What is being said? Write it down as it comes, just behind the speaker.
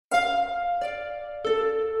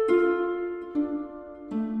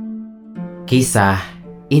Kisah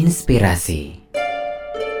Inspirasi.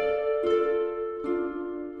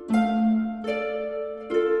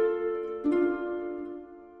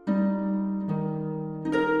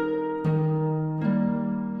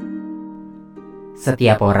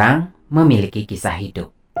 Setiap orang memiliki kisah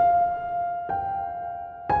hidup.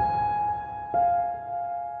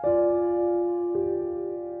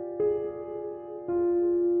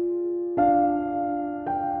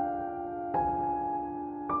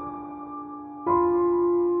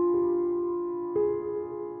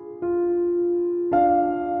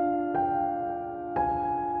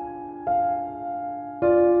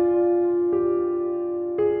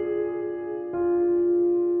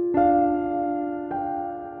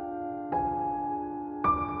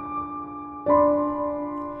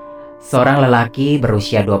 Seorang lelaki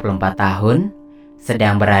berusia 24 tahun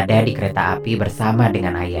sedang berada di kereta api bersama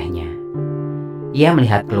dengan ayahnya. Ia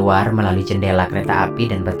melihat keluar melalui jendela kereta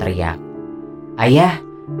api dan berteriak, "Ayah,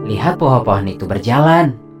 lihat pohon-pohon itu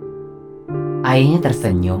berjalan." Ayahnya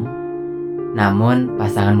tersenyum, namun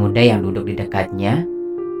pasangan muda yang duduk di dekatnya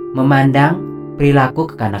memandang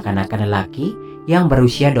perilaku kekanak-kanakan lelaki yang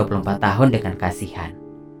berusia 24 tahun dengan kasihan.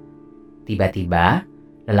 Tiba-tiba,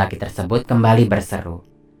 lelaki tersebut kembali berseru,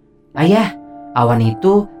 "Ayah, awan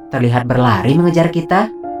itu terlihat berlari mengejar kita."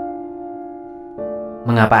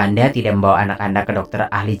 "Mengapa Anda tidak membawa anak Anda ke dokter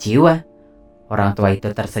ahli jiwa?" Orang tua itu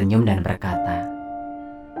tersenyum dan berkata,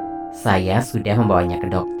 "Saya sudah membawanya ke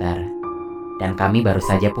dokter, dan kami baru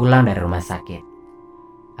saja pulang dari rumah sakit.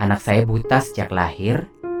 Anak saya buta sejak lahir,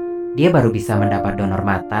 dia baru bisa mendapat donor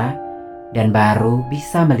mata, dan baru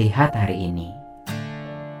bisa melihat hari ini."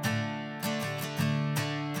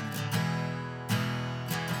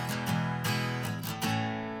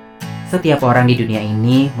 Setiap orang di dunia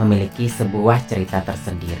ini memiliki sebuah cerita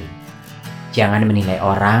tersendiri. Jangan menilai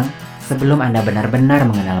orang sebelum Anda benar-benar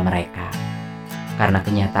mengenal mereka. Karena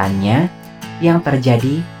kenyataannya, yang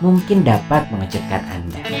terjadi mungkin dapat mengejutkan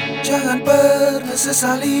Anda. Jangan pernah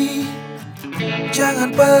sesali,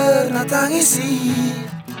 jangan pernah tangisi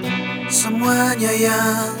semuanya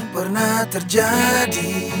yang pernah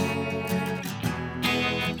terjadi.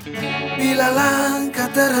 Bila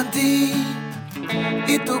langkah terhenti,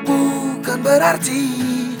 itu bukan berarti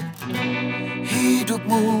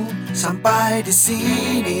hidupmu sampai di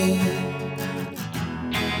sini.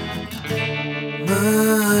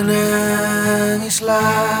 Menangislah,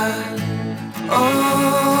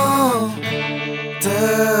 oh,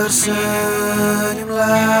 tersenyumlah.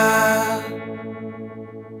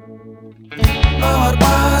 Mawar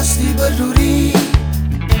pasti berduri,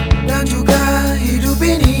 dan juga hidup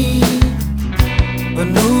ini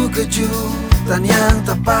penuh kejutan yang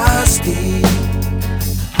tak pasti.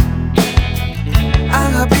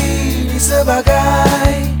 Anggap ini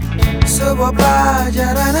sebagai sebuah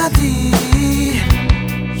pelajaran hati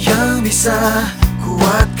yang bisa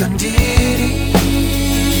kuatkan diri.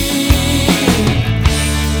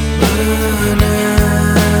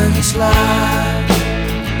 Menangislah,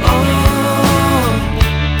 oh,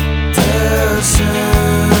 tersenyumlah.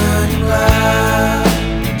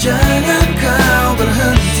 Jangan kau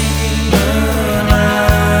berhenti,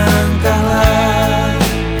 melangkahlah,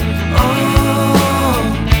 oh,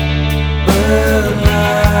 berlarilah.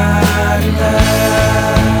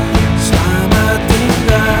 Selamat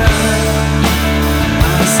tinggal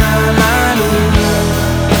masa lalu,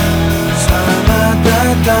 selamat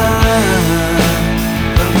datang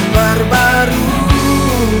lembar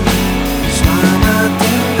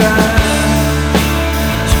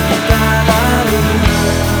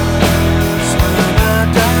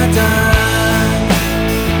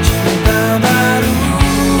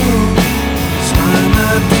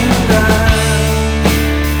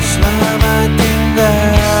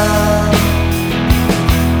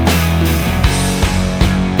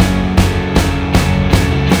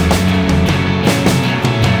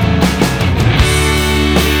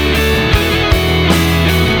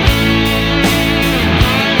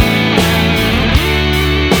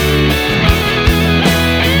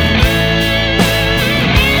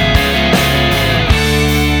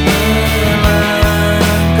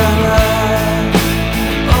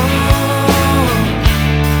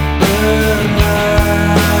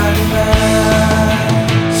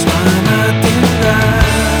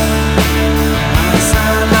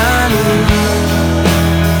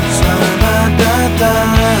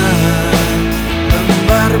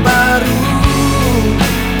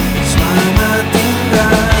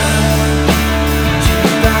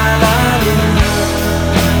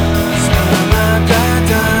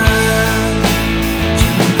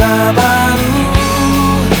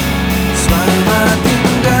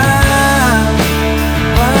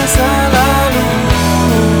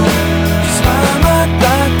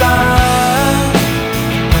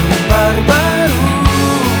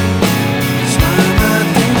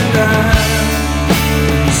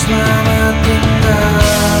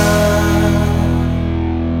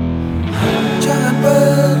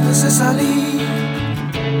sesali,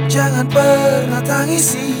 jangan pernah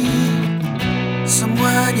tangisi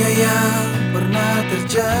semuanya yang pernah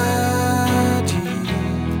terjadi.